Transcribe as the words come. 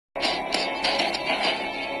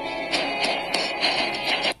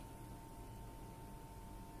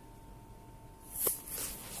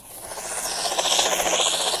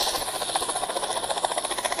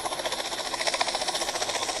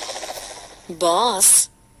Boss,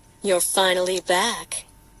 you're finally back.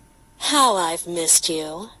 How I've missed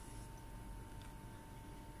you.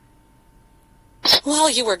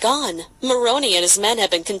 While you were gone, Maroney and his men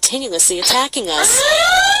have been continuously attacking us.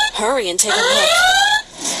 Hurry and take a look.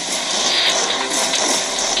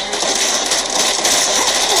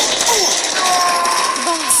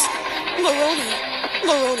 Boss,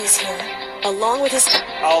 Maroney's here, along with his...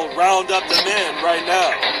 I'll round up the men right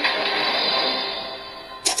now.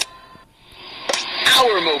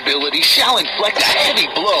 Our mobility shall inflict a heavy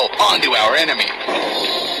blow onto our enemy.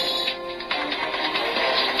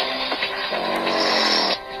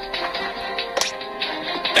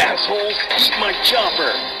 Assholes, eat my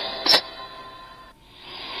chopper.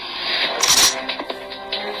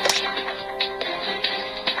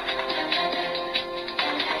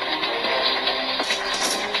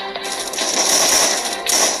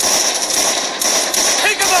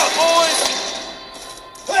 Take him out, boys!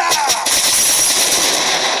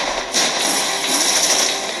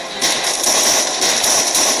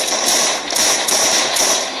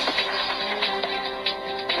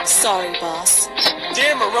 Sorry, boss.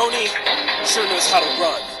 Damn Maroney, sure knows how to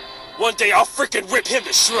run. One day I'll frickin' rip him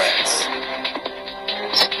to shreds.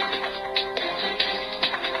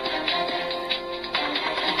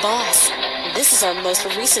 Boss, this is our most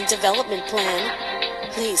recent development plan.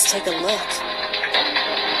 Please take a look.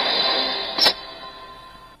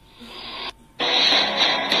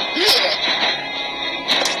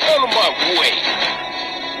 Out of my way.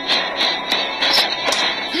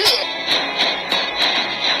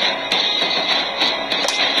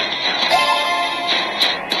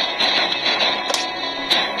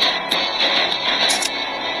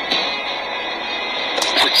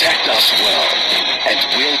 Protect us well, and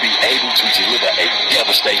we'll be able to deliver a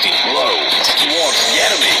devastating blow towards the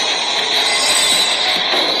enemy.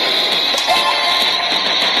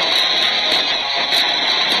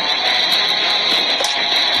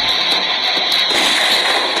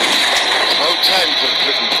 No time for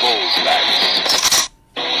flipping balls, lads.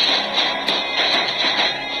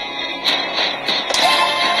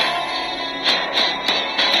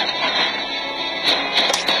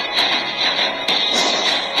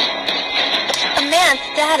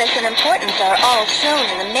 Status and importance are all shown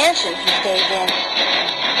in the mansion he stays in.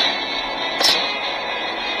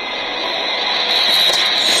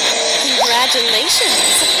 Congratulations!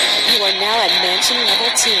 You are now at Mansion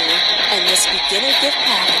Level 2, and this beginner gift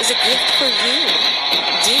pack is a gift for you.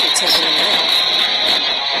 Do take a look.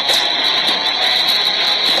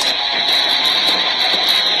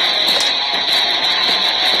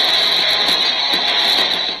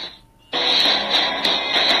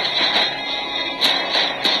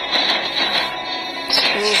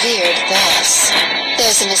 Revered boss,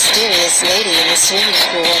 there's a mysterious lady in the swimming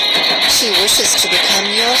pool. She wishes to become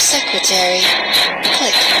your secretary.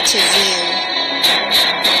 Click to view.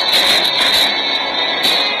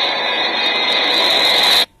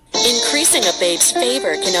 Increasing a babe's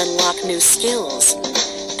favor can unlock new skills.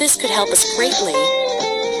 This could help us greatly.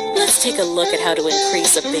 Let's take a look at how to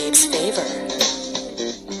increase a babe's favor.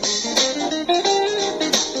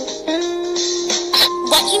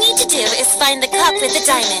 What you need to do is find the cup with the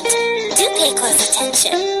diamond. Do pay close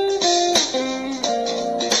attention.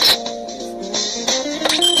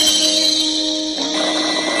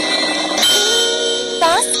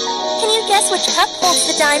 Boss, can you guess which cup holds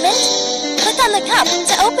the diamond? Click on the cup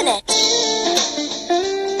to open it.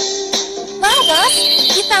 Wow, boss,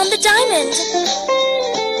 you found the diamond.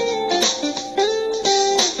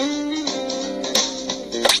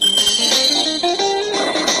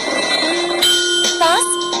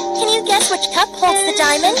 Guess which cup holds the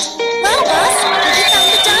diamond? Wow, boss, you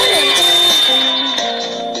found the diamond.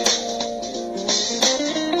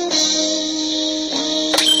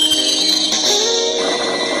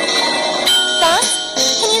 Boss,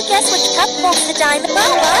 can you guess which cup holds the diamond?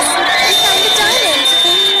 Wow, boss, you found the diamond.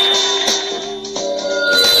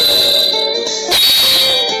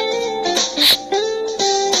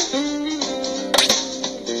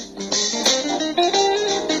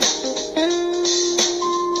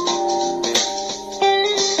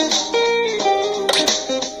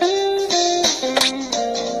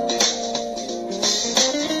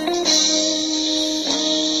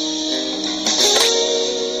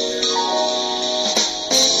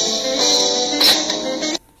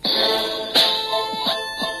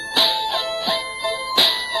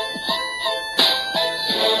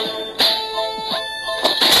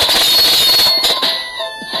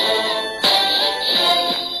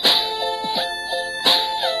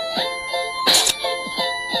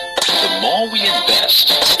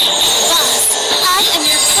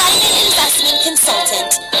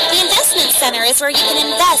 center is where you can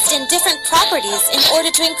invest in different properties in order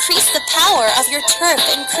to increase the power of your turf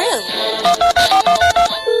and crew.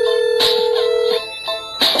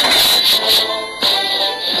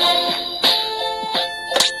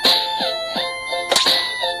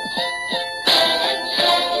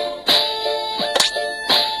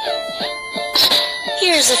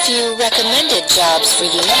 Here's a few recommended jobs for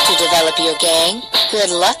you to develop your gang. Good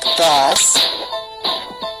luck, boss.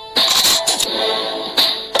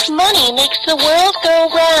 Money makes the world go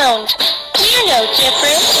round. We're no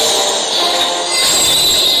different.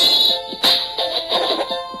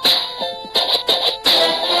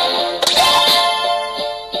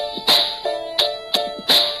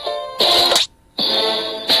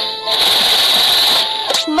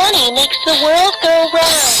 Money makes the world go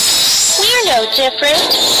round. We're no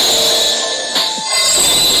different.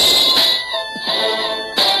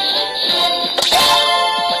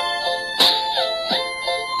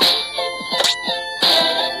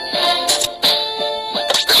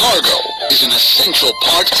 Cargo is an essential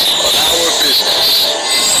part of our business.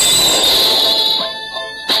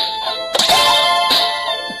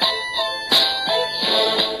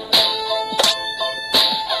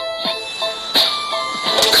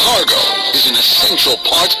 Cargo is an essential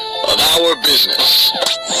part of our business.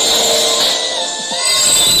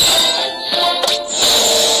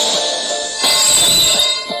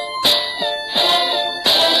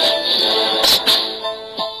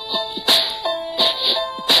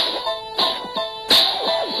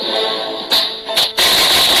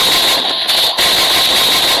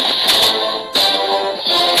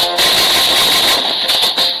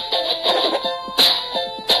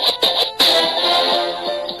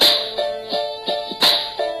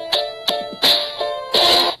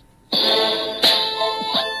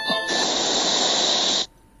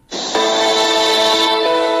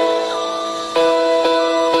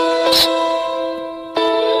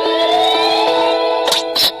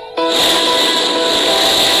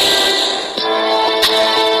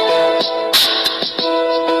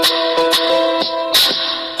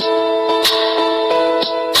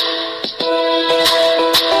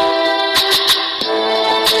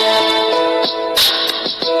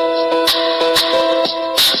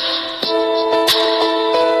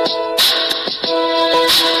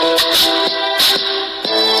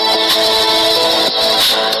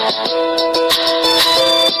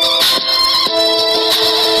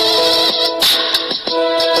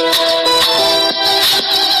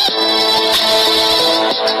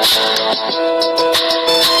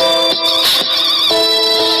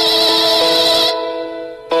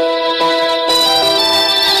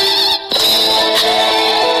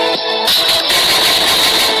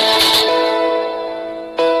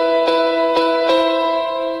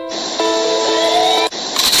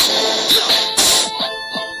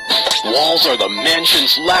 Walls are the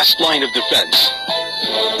mansion's last line of defense.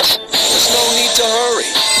 There's no need to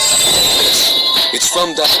hurry. It's from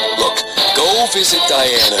Look, go visit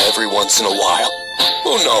Diana every once in a while.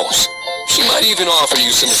 Who knows? She might even offer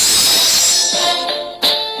you some assistance.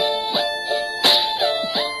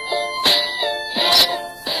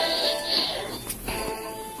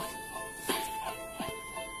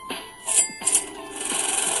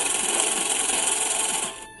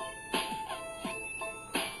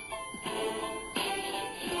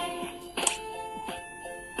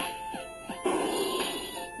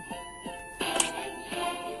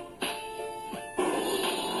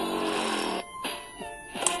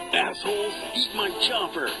 Assholes, eat my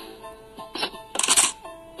chopper.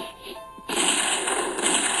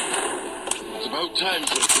 It's about time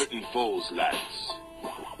for quitting foes, lads.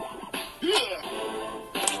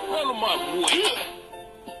 Out of my way.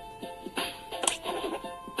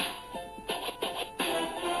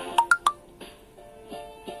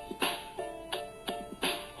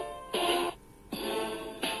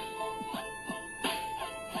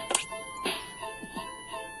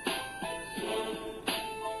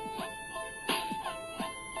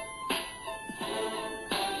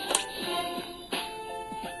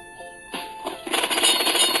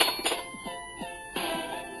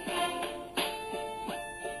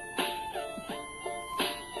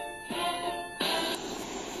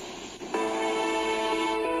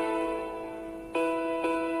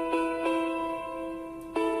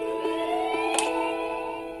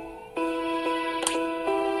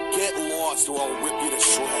 Or I'll rip you to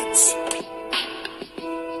shreds.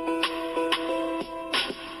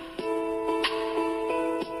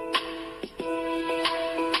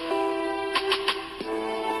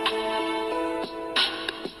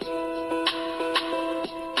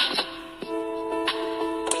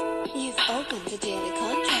 You've opened the daily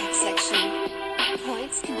contract section.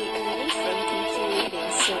 Points can be earned away from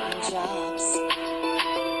completing certain jobs.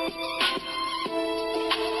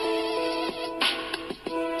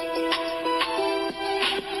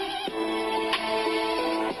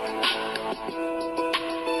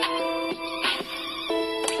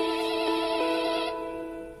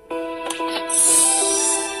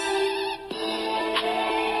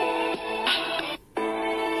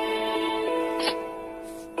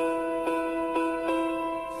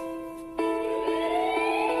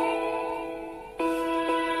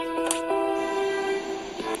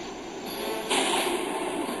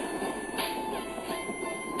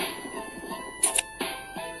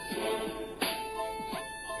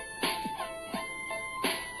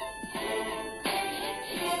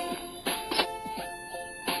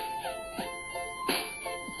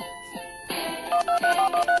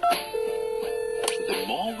 The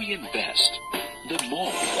more we invest, the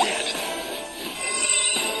more we get.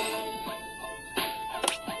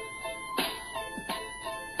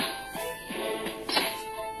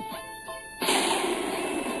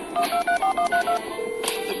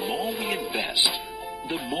 The more we invest,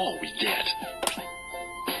 the more we get.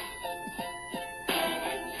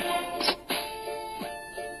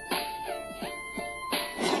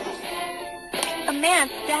 A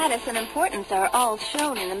man's status and importance are all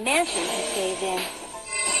shown in the mansion he stays in.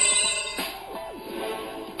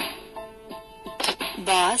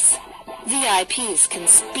 Boss, VIPs can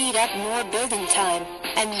speed up more building time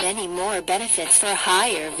and many more benefits for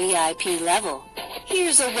higher VIP level.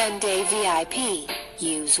 Here's a one-day VIP.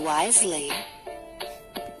 Use wisely.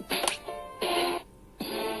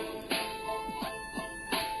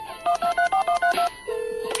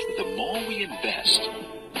 The more we invest,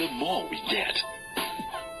 the more we get.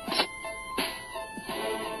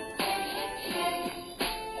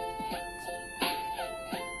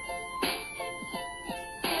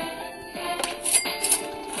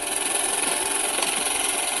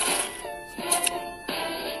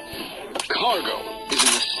 Cargo is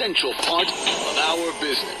an essential part of our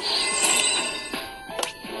business.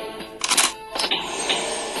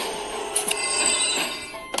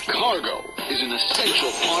 Cargo is an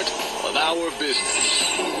essential part of our business.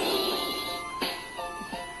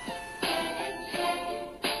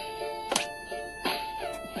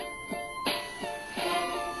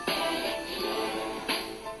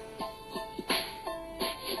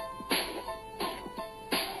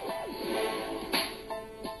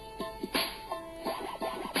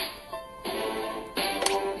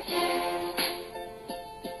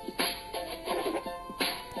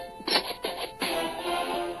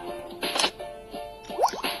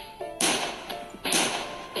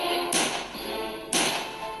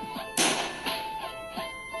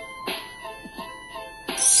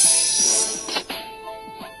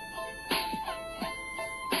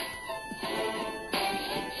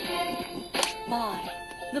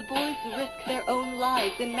 The boys risk their own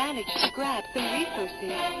lives and manage to grab some resources.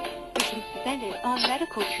 We can spend it on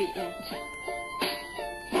medical treatment.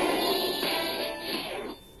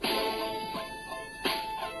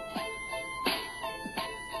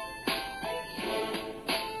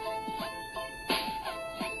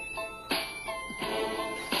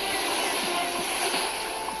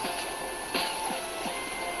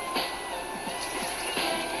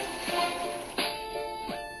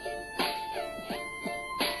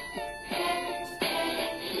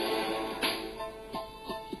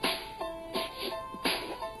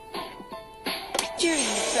 During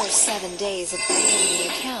the first 7 days of creating the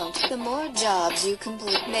account, the more jobs you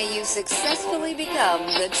complete, may you successfully become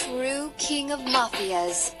the true king of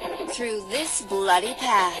mafias through this bloody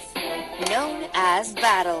path, known as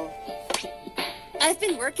battle. I've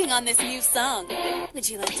been working on this new song. Would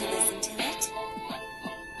you like to listen to it?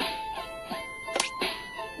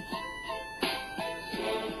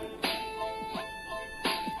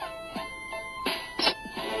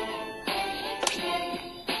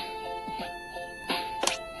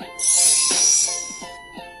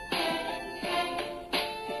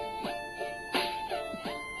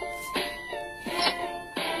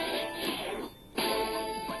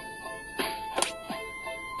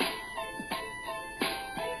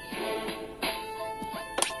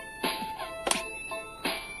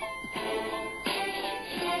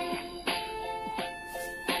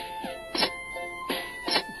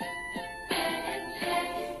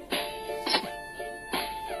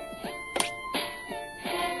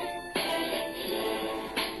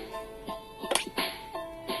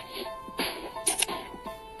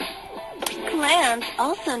 Clans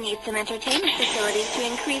also need some entertainment facilities to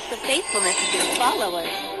increase the faithfulness of their followers.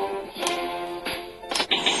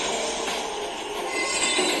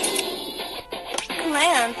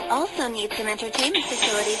 Clans also need some entertainment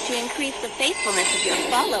facilities to increase the faithfulness of your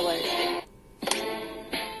followers.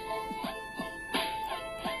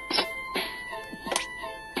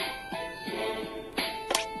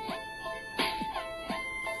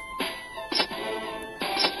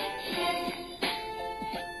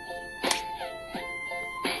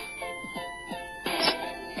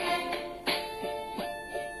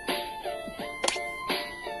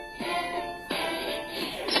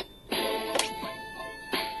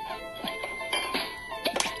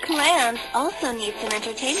 Clans also need some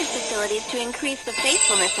entertainment facilities to increase the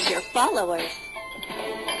faithfulness of your followers.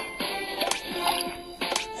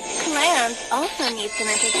 Clans also need some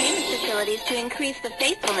entertainment facilities to increase the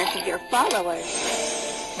faithfulness of your followers.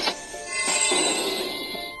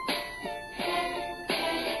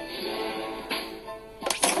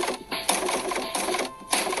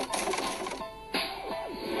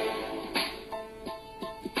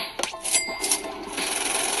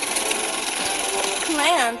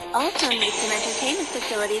 Clans also need some entertainment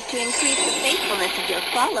facilities to increase the faithfulness of your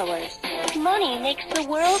followers. Money makes the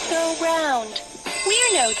world go round.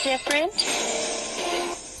 We're no different.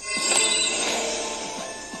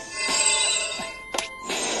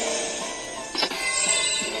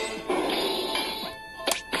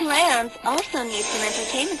 Clans also need some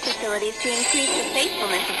entertainment facilities to increase the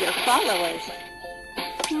faithfulness of your followers.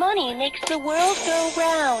 Money makes the world go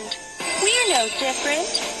round. We're no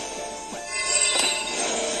different.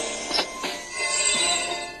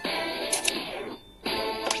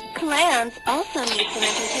 Clans also need some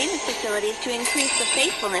entertainment facilities to increase the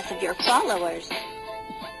faithfulness of your followers.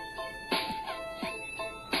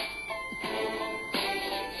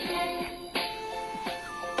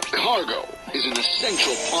 Cargo is an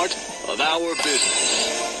essential part of our business.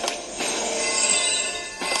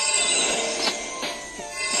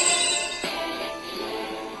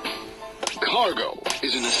 Cargo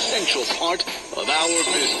is an essential part of our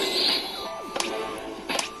business.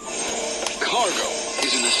 Cargo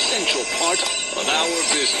is an essential part of our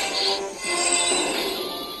business.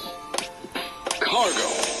 Cargo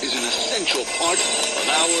is an essential part of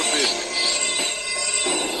our business.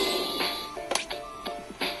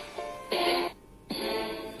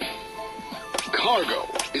 Cargo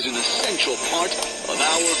is an essential part of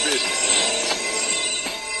our business.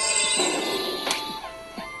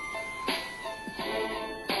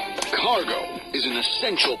 Cargo is an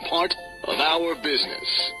essential part of our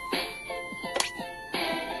business.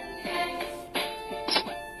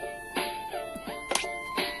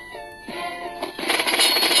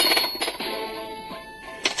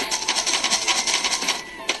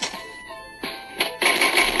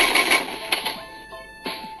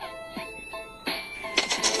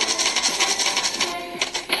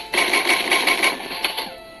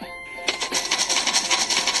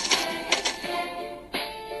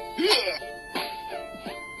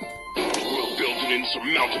 We'll build an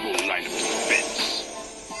insurmountable line of defense.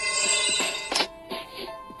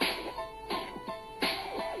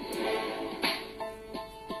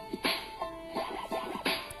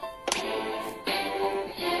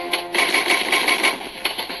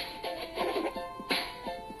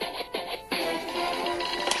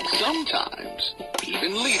 Sometimes,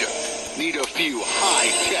 even leader need a few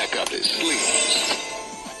high-tech up his sleeves.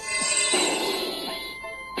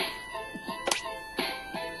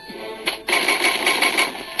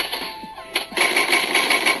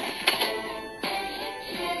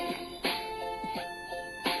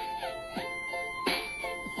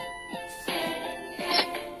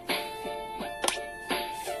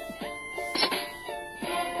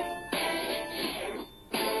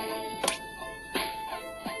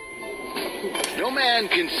 No man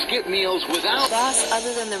can skip meals without... Boss,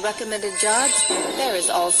 other than the recommended jobs, there is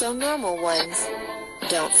also normal ones.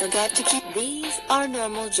 Don't forget to keep these are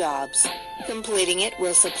normal jobs. Completing it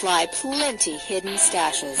will supply plenty hidden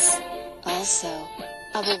stashes. Also,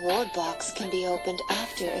 a reward box can be opened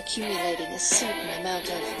after accumulating a certain amount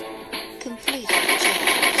of completed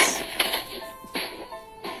jobs.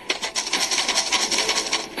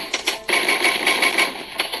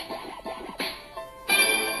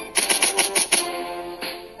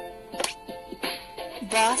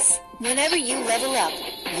 Boss, whenever you level up,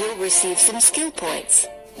 you'll receive some skill points.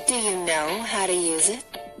 Do you know how to use it?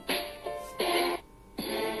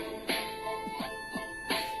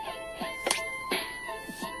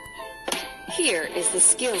 Here is the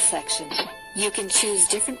skill section. You can choose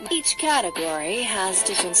different... Each category has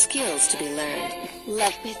different skills to be learned.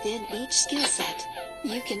 Within each skill set,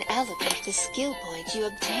 you can allocate the skill points you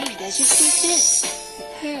obtained as you see fit.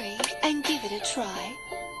 Hurry and give it a try.